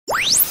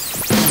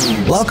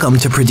Welcome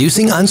to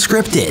Producing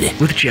Unscripted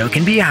with Joke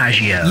and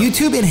Biagio.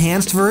 YouTube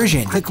enhanced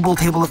version. Clickable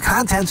table of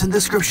contents and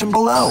description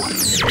below.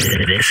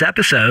 This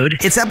episode.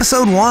 It's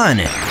episode 1.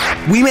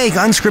 We make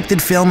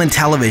unscripted film and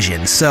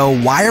television, so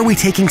why are we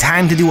taking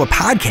time to do a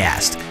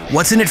podcast?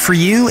 What's in it for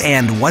you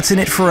and what's in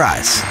it for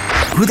us?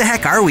 Who the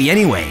heck are we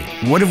anyway?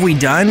 What have we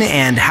done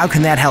and how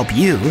can that help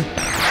you?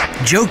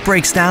 Joke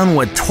breaks down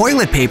what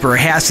toilet paper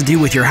has to do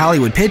with your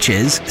Hollywood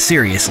pitches,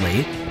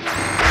 seriously.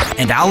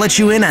 And I'll let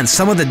you in on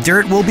some of the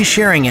dirt we'll be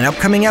sharing in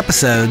upcoming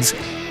episodes,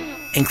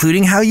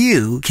 including how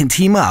you can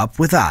team up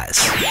with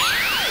us.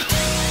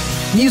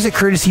 Music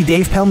courtesy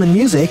Dave Pellman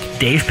Music.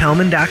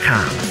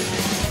 DavePellman.com.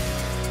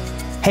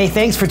 Hey,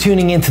 thanks for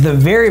tuning in to the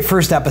very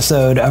first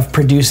episode of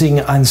Producing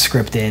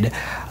Unscripted.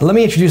 Let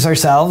me introduce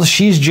ourselves.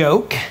 She's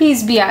Joke.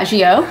 He's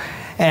Biagio.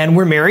 And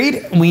we're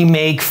married. We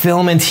make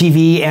film and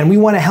TV, and we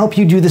want to help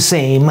you do the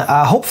same,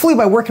 hopefully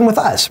by working with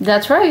us.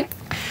 That's right.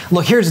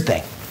 Look, here's the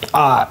thing.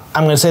 I'm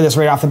going to say this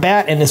right off the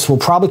bat, and this will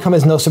probably come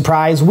as no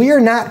surprise. We are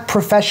not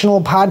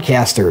professional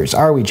podcasters,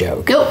 are we,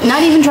 Joe? Nope,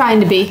 not even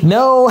trying to be.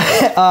 No,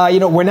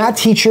 we're not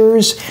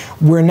teachers.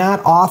 We're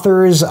not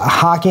authors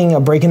hawking a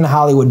Break into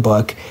Hollywood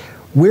book.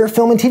 We're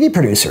film and TV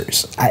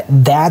producers.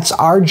 That's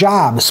our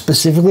job.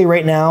 Specifically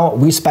right now,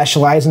 we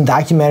specialize in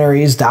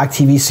documentaries, doc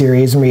TV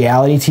series, and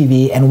reality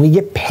TV, and we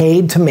get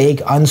paid to make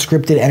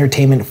unscripted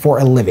entertainment for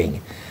a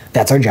living.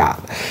 That's our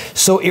job.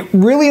 So it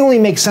really only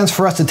makes sense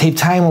for us to take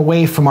time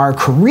away from our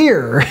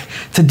career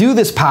to do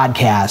this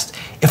podcast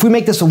if we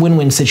make this a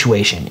win-win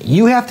situation.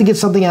 You have to get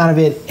something out of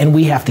it, and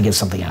we have to get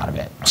something out of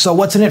it. So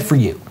what's in it for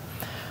you?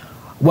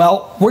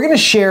 Well, we're going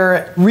to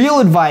share real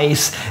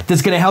advice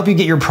that's going to help you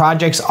get your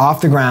projects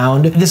off the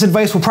ground. This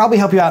advice will probably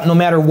help you out no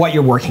matter what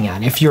you're working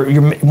on. If you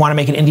want to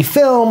make an indie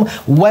film,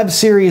 web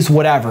series,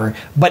 whatever.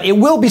 But it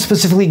will be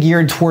specifically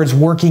geared towards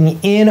working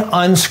in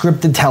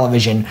unscripted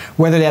television,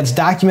 whether that's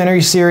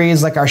documentary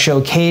series like our show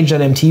Caged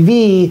on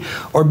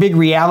MTV, or big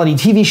reality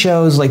TV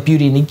shows like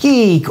Beauty and the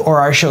Geek, or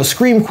our show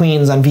Scream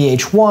Queens on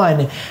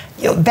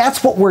VH1.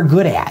 That's what we're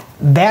good at.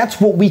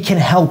 That's what we can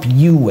help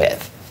you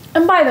with.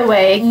 And by the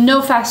way,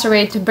 no faster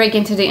way to break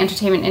into the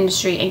entertainment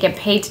industry and get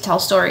paid to tell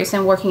stories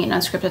than working in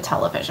unscripted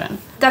television.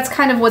 That's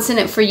kind of what's in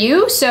it for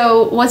you.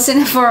 So what's in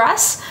it for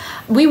us?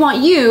 We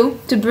want you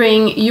to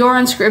bring your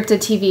unscripted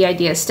TV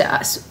ideas to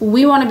us.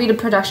 We want to be the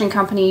production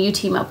company you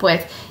team up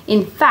with.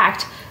 In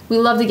fact, we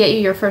love to get you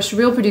your first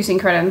real producing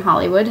credit in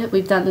Hollywood.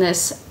 We've done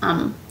this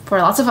for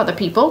lots of other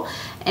people.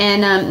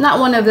 And not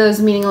one of those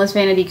meaningless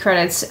vanity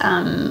credits.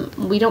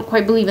 We don't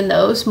quite believe in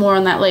those. More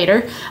on that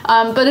later.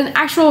 But an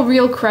actual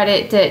real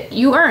credit that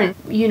you earn.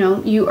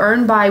 You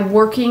earn by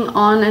working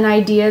on an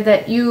idea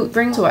that you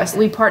bring to us.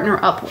 We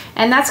partner up.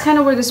 And that's kind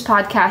of where this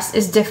podcast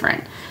is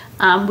different.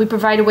 We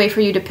provide a way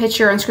for you to pitch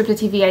your unscripted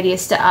TV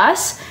ideas to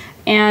us.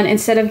 And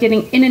instead of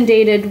getting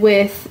inundated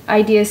with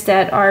ideas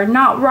that are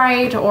not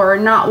right or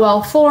not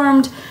well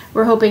formed,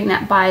 we're hoping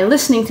that by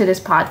listening to this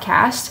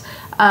podcast,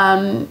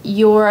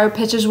 your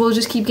pitches will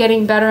just keep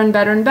getting better and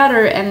better and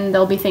better, and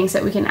there'll be things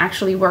that we can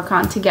actually work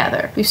on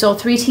together. We've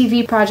sold 3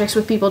 TV projects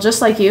with people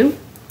just like you.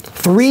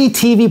 3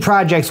 TV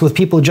projects with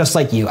people just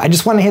like you. I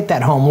just want to hit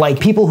that home.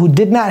 Like, people who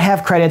did not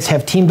have credits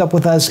have teamed up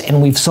with us,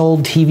 and we've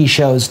sold TV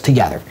shows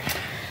together.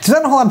 There's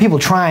not a whole lot of people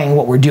trying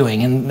what we're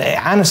doing, and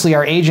honestly,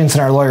 our agents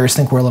and our lawyers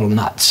think we're a little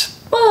nuts.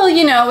 Well,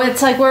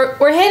 it's like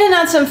we're handing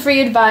out some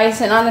free advice,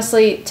 and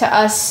honestly, to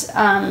us,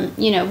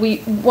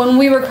 when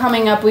we were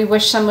coming up, we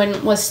wish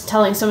someone was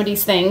telling some of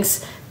these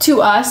things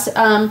to us.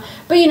 But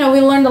we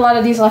learned a lot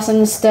of these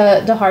lessons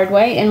the hard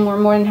way, and we're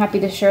more than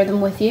happy to share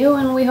them with you.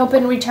 And we hope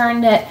in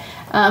return that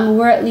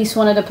we're at least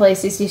one of the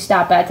places you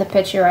stop at to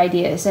pitch your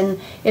ideas. And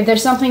if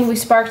there's something we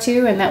spark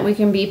to and that we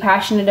can be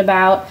passionate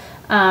about,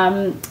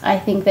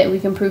 I think that we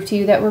can prove to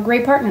you that we're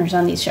great partners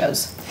on these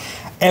shows.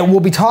 And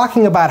we'll be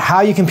talking about how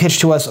you can pitch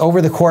to us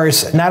over the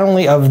course not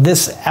only of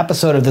this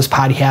episode of this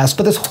podcast,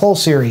 but this whole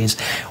series.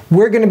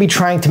 We're going to be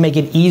trying to make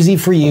it easy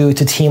for you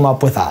to team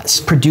up with us,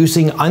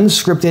 producing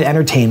unscripted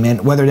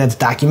entertainment, whether that's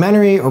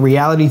documentary or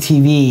reality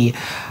TV.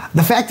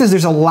 The fact is,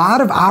 there's a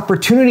lot of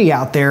opportunity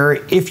out there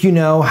if you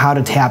know how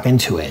to tap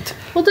into it.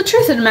 Well, the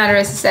truth of the matter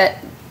is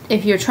that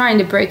if you're trying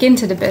to break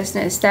into the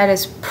business, that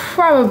is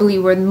probably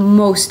where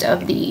most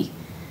of the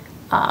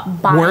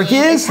work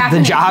is,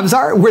 the jobs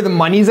are, where the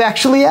money's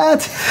actually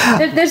at.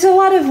 There's a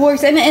lot of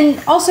work, and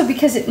also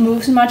because it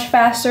moves much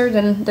faster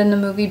than the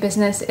movie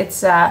business,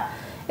 it's a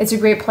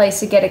great place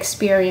to get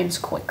experience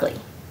quickly.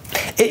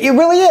 It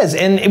really is,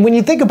 and when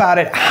you think about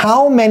it,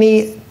 how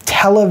many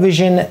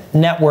television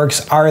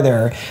networks are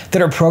there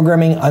that are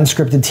programming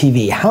unscripted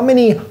TV? How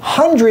many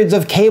hundreds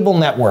of cable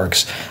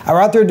networks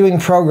are out there doing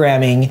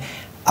programming?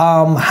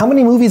 How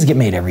many movies get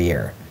made every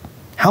year?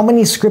 How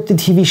many scripted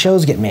TV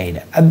shows get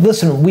made?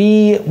 Listen,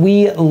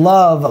 we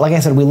love, like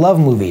I said, we love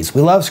movies.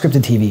 We love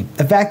scripted TV.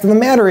 The fact of the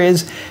matter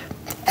is,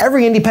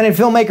 every independent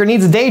filmmaker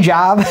needs a day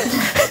job.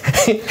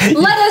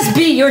 Let us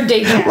be your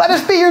day job. Let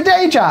us be your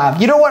day job.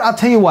 You know what? I'll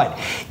tell you what.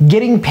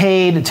 getting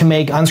paid to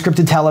make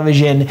unscripted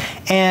television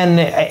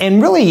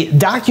and really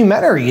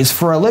documentaries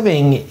for a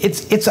living,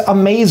 it's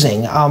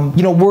amazing.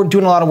 We're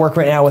doing a lot of work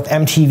right now with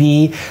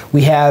MTV.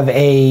 We have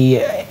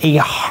a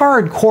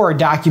hardcore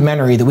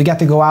documentary that we got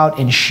to go out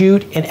and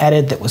shoot and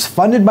edit that was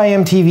funded by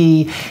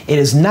MTV. It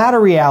is not a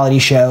reality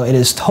show. It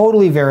is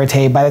totally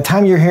verite. By the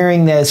time you're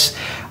hearing this,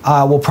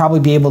 we'll probably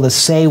be able to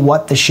say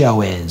what the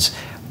show is.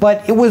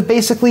 But it was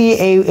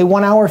basically a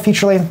 1 hour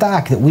feature-length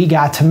doc that we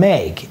got to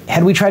make.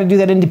 Had we tried to do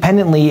that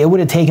independently, it would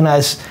have taken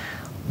us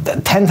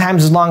 10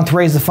 times as long to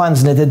raise the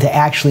funds than it did to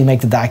actually make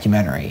the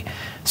documentary.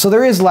 So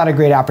there is a lot of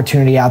great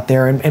opportunity out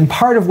there, and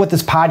part of what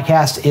this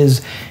podcast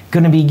is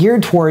going to be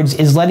geared towards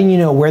is letting you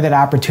know where that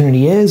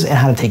opportunity is and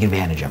how to take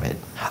advantage of it.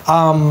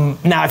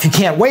 Now, if you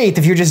can't wait,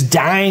 if you're just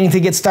dying to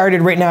get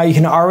started right now, you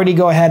can already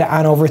go ahead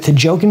on over to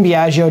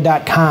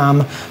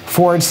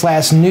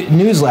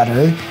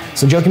jokeandbiagio.com/newsletter.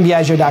 So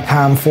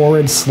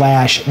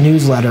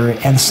jokeandbiagio.com/newsletter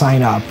and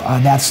sign up.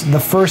 That's the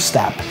first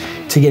step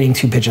to getting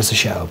to pitch us a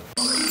show.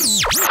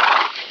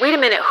 Wait a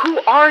minute, who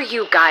are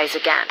you guys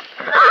again?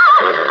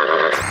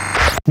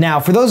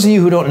 Now, for those of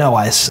you who don't know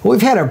us,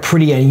 we've had a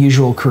pretty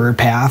unusual career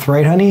path,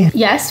 right, honey?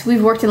 Yes,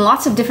 we've worked in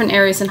lots of different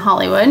areas in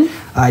Hollywood.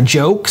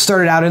 Joke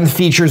started out in the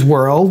features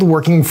world,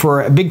 working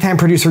for a big-time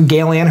producer,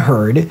 Gail Ann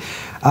Hurd.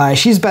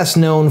 She's best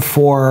known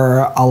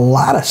for a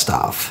lot of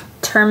stuff.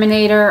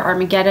 Terminator,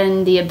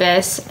 Armageddon, The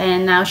Abyss,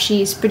 and now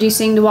she's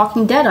producing The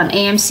Walking Dead on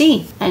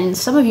AMC. And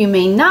some of you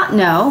may not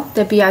know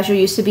that Biagio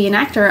used to be an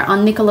actor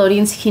on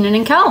Nickelodeon's Kenan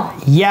and Kel.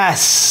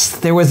 Yes,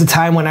 there was a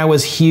time when I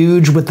was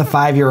huge with the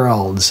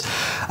 5-year-olds.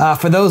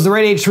 For those the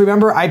right age to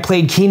remember, I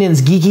played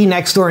Kenan's geeky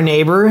next-door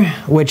neighbor,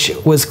 which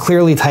was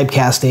clearly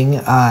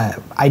typecasting.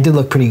 I did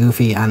look pretty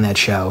goofy on that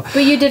show.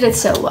 But you did it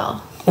so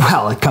well.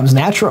 Well, it comes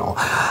natural.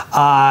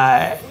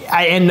 I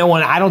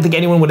don't think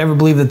anyone would ever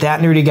believe that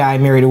nerdy guy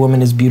married a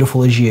woman as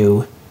beautiful as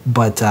you,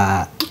 but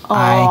I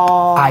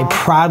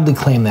proudly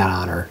claim that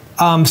honor.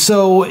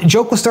 So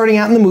Joke was starting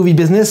out in the movie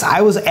business. I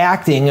was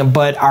acting,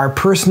 but our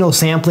personal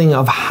sampling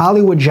of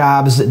Hollywood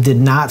jobs did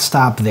not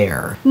stop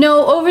there.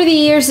 No, over the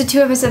years, the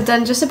two of us have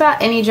done just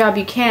about any job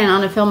you can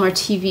on a film or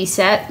TV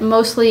set,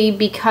 mostly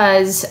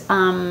because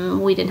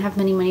we didn't have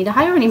any money to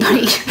hire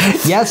anybody.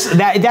 Yes,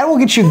 that will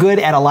get you good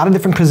at a lot of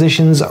different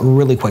positions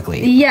really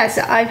quickly. Yes,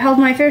 I've held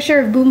my fair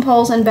share of boom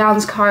poles and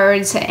bounce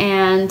cards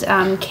and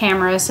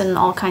cameras and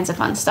all kinds of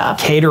fun stuff.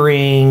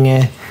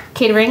 Catering,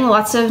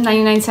 lots of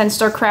 99-cent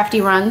store crafty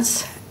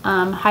runs.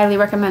 Highly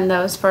recommend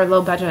those for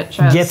low budget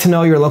shows. Get to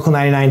know your local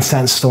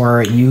 99-cent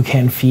store. You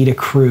can feed a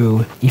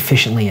crew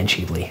efficiently and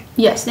cheaply.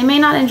 Yes, they may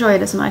not enjoy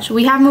it as much.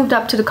 We have moved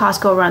up to the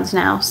Costco runs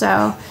now,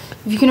 so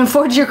if you can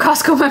afford your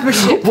Costco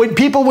membership.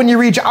 When you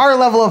reach our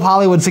level of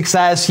Hollywood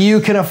success, you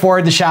can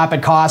afford to shop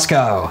at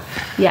Costco.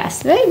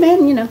 Yes, hey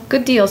man,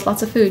 good deals,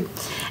 lots of food.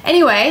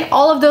 Anyway,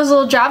 all of those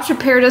little jobs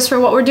prepared us for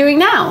what we're doing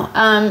now.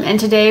 And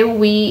today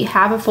we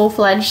have a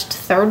full-fledged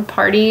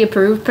third-party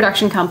approved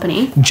production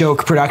company.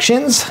 Joke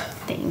Productions.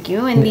 Thank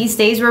you. And these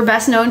days we're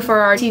best known for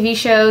our TV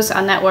shows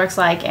on networks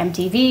like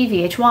MTV,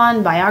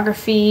 VH1,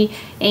 Biography,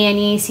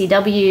 A&E,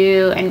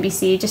 CW,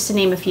 NBC, just to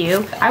name a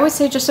few. I would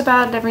say just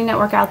about every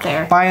network out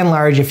there. By and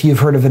large, if you've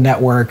heard of the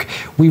network,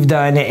 we've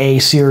done a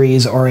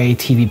series or a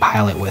TV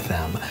pilot with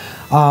them.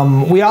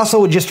 We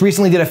also just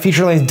recently did a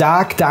feature-length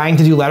doc, Dying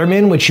to Do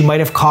Letterman, which you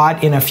might have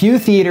caught in a few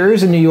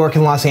theaters in New York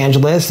and Los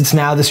Angeles. It's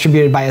now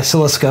distributed by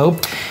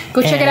Oscilloscope.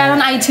 Go check it out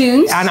on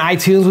iTunes. On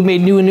iTunes, we made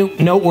new and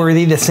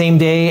noteworthy the same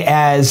day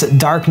as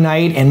Dark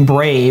Knight and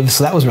Brave,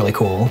 so that was really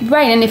cool.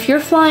 Right, and if you're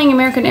flying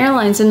American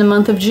Airlines in the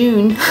month of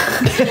June,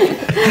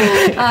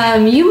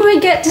 you might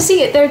get to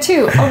see it there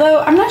too. Although,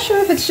 I'm not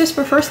sure if it's just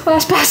for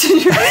first-class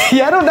passengers.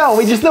 Yeah, I don't know.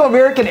 We just know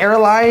American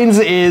Airlines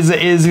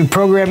is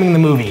programming the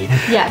movie.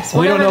 Yes,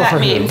 we don't know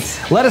for means.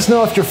 Let us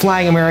know if you're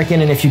flying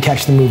American and if you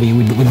catch the movie.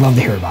 We'd love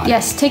to hear about it.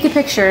 Yes, take a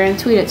picture and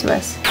tweet it to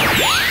us.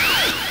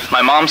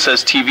 My mom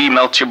says TV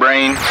melts your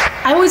brain.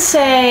 I would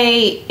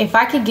say if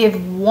I could give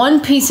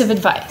one piece of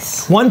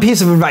advice. One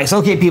piece of advice.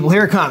 Okay, people,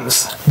 here it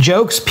comes.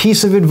 Joke's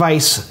piece of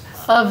advice.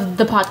 Of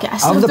the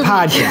podcast. Of the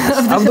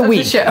podcast. Of the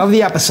week. Of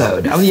the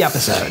episode. Of the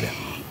episode.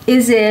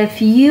 Is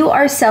if you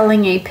are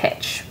selling a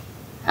pitch,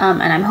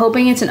 and I'm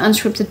hoping it's an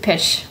unscripted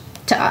pitch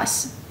to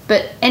us,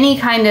 but any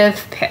kind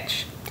of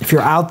pitch. If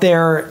you're out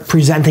there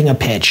presenting a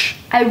pitch,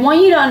 I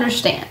want you to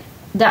understand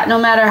that no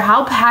matter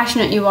how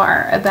passionate you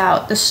are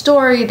about the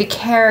story, the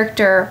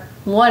character,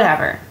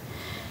 whatever,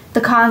 the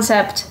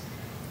concept,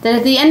 that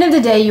at the end of the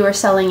day you are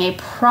selling a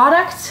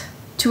product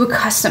to a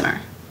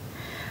customer.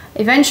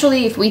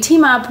 Eventually, if we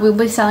team up, we'll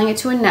be selling it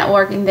to a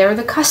network and they're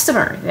the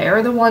customer.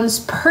 They're the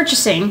ones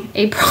purchasing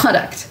a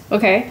product,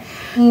 okay?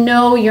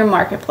 Know your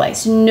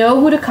marketplace.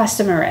 Know who the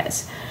customer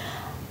is.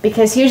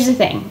 Because here's the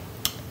thing.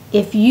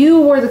 If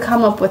you were to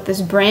come up with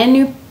this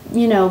brand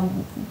new,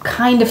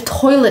 kind of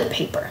toilet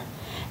paper,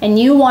 and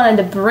you wanted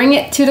to bring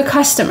it to the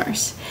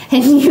customers,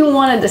 and you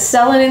wanted to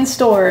sell it in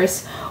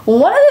stores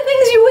one of the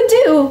things you would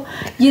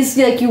do is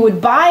like you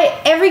would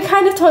buy every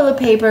kind of toilet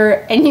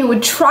paper and you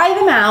would try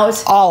them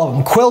out. All of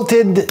them.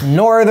 Quilted,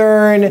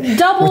 northern,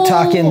 Double, we're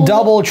talking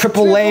double,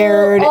 triple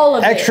layered, all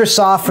of extra it.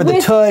 soft for the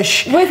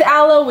tush. With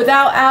aloe,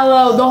 without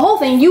aloe, the whole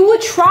thing. You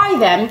would try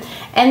them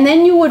and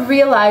then you would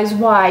realize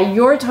why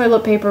your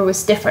toilet paper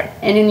was different.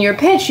 And in your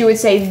pitch, you would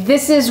say,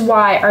 this is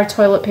why our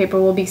toilet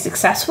paper will be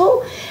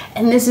successful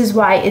and this is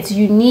why it's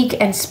unique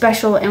and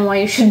special and why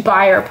you should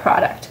buy our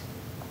product.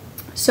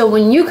 So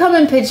when you come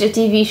and pitch a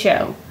TV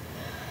show,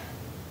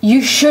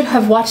 you should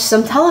have watched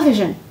some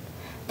television.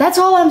 That's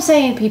all I'm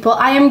saying, people.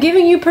 I am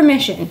giving you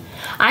permission.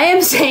 I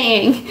am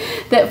saying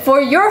that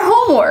for your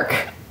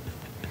homework,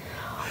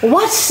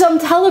 watch some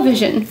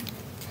television.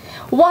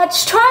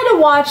 Try to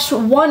watch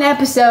one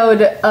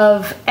episode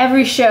of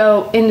every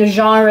show in the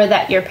genre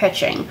that you're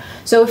pitching.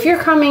 So if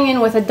you're coming in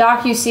with a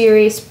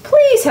docuseries,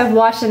 please have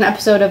watched an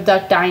episode of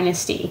Duck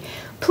Dynasty.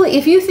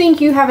 If you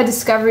think you have a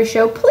Discovery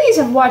show, please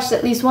have watched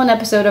at least one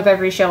episode of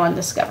every show on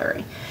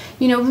Discovery.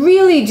 You know,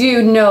 really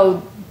do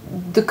know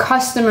the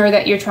customer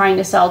that you're trying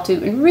to sell to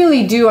and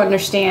really do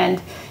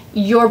understand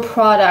your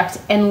product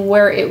and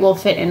where it will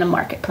fit in the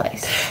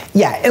marketplace.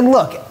 Yeah, and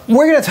look,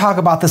 we're going to talk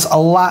about this a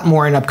lot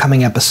more in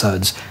upcoming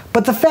episodes.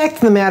 But the fact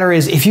of the matter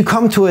is, if you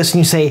come to us and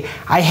you say,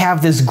 I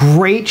have this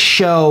great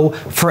show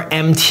for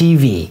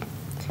MTV,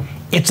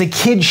 it's a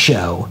kid's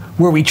show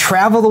where we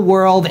travel the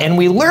world and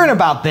we learn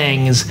about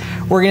things,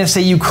 we're going to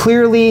say you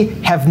clearly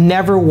have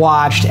never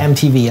watched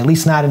MTV, at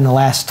least not in the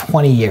last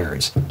 20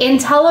 years. In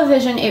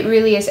television, it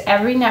really is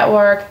every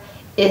network.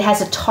 It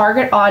has a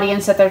target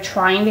audience that they're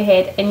trying to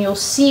hit, and you'll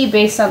see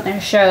based on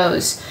their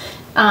shows,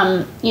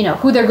 you know,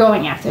 who they're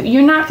going after.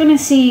 You're not going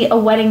to see a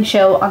wedding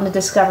show on the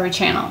Discovery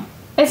Channel.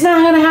 It's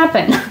not going to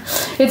happen.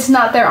 It's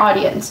not their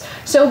audience.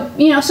 So,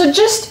 you know, so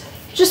just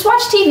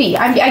watch TV.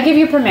 I give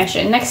you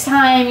permission. Next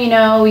time, you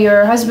know,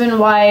 your husband,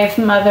 wife,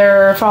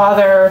 mother,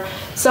 father,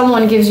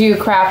 someone gives you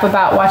crap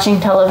about watching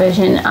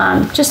television,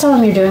 just tell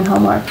them you're doing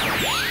homework.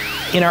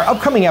 In our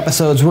upcoming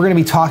episodes, we're going to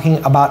be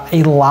talking about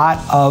a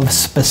lot of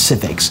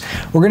specifics.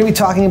 We're going to be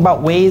talking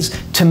about ways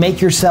to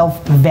make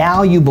yourself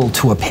valuable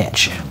to a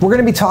pitch. We're going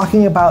to be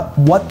talking about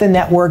what the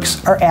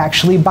networks are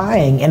actually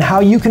buying and how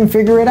you can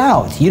figure it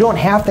out. You don't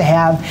have to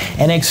have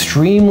an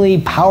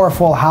extremely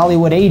powerful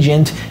Hollywood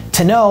agent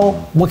to know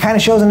what kind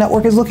of shows a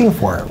network is looking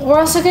for. We're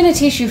also going to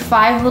teach you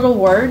 5 little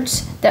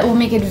words that will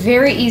make it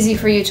very easy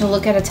for you to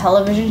look at a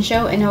television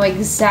show and know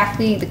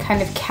exactly the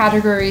kind of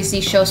categories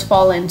these shows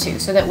fall into,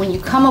 so that when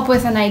you come up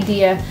with an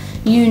idea,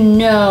 you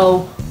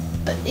know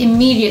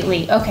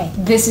immediately, okay,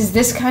 this is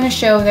this kind of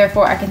show,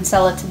 therefore I can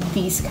sell it to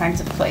these kinds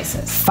of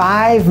places.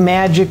 5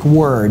 magic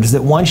words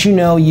that once you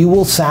know, you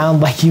will sound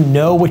like you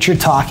know what you're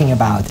talking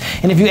about.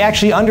 And if you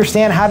actually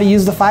understand how to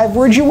use the 5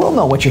 words, you will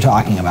know what you're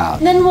talking about.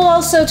 And then we'll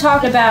also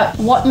talk about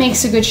what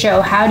makes a good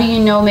show. How do you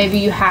know maybe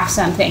you have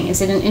something?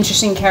 Is it an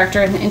interesting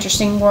character in an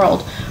interesting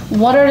world?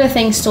 What are the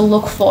things to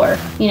look for?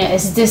 You know,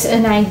 is this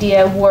an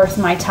idea worth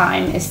my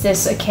time? Is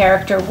this a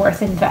character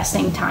worth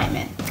investing time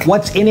in?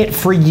 What's in it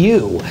for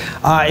you?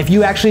 If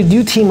you actually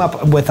do team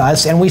up with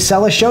us and we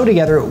sell a show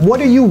together,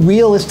 what are you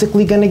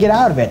realistically going to get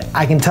out of it?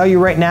 I can tell you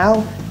right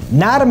now,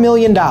 not $1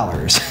 million.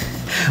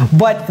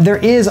 But there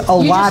is a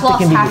lot that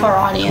can be. We just lost half our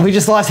audience. We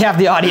just lost half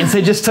the audience.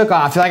 They just took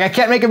off. They're like, I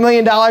can't make $1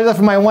 million off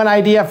of my one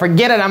idea.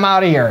 Forget it. I'm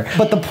out of here.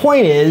 But the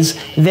point is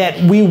that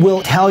we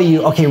will tell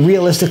you, okay,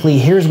 realistically,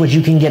 here's what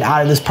you can get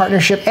out of this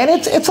partnership. And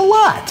it's a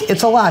lot.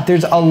 It's a lot.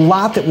 There's a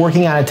lot that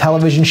working on a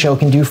television show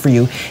can do for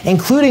you,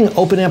 including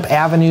opening up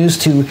avenues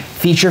to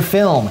feature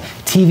film,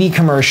 TV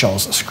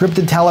commercials,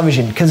 scripted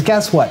television. Because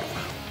guess what?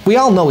 We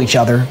all know each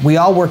other. We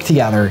all work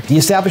together. If you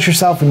establish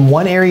yourself in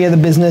one area of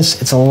the business,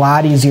 it's a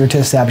lot easier to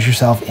establish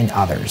yourself in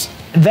others.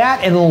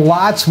 That and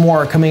lots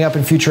more coming up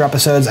in future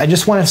episodes. I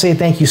just want to say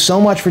thank you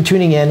so much for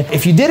tuning in.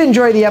 If you did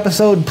enjoy the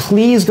episode,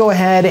 please go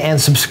ahead and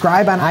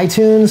subscribe on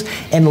iTunes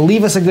and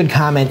leave us a good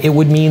comment. It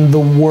would mean the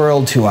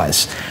world to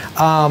us.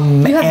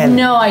 You have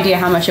no idea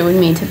how much it would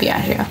mean to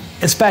Biagio.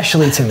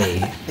 Especially to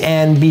me.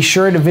 And be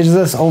sure to visit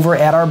us over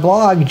at our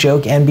blog,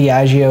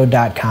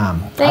 jokeandbiagio.com.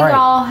 Thank you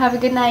all. Have a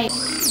good night.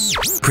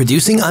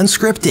 Producing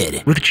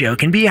Unscripted with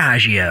Joke and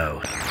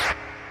Biagio.